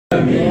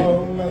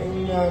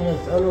إنا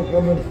نسألك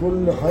من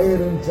كل خير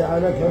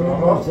سألك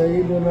منه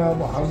سيدنا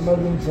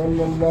محمد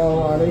صلى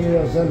الله عليه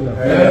وسلم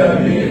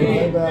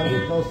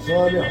وعبادك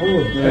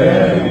الصالحون.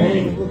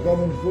 نعوذ بك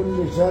من كل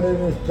شر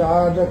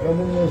استعاذك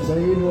منه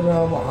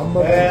سيدنا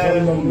محمد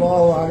صلى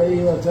الله عليه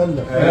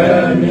وسلم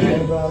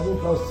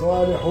وعبادك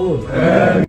الصالحون.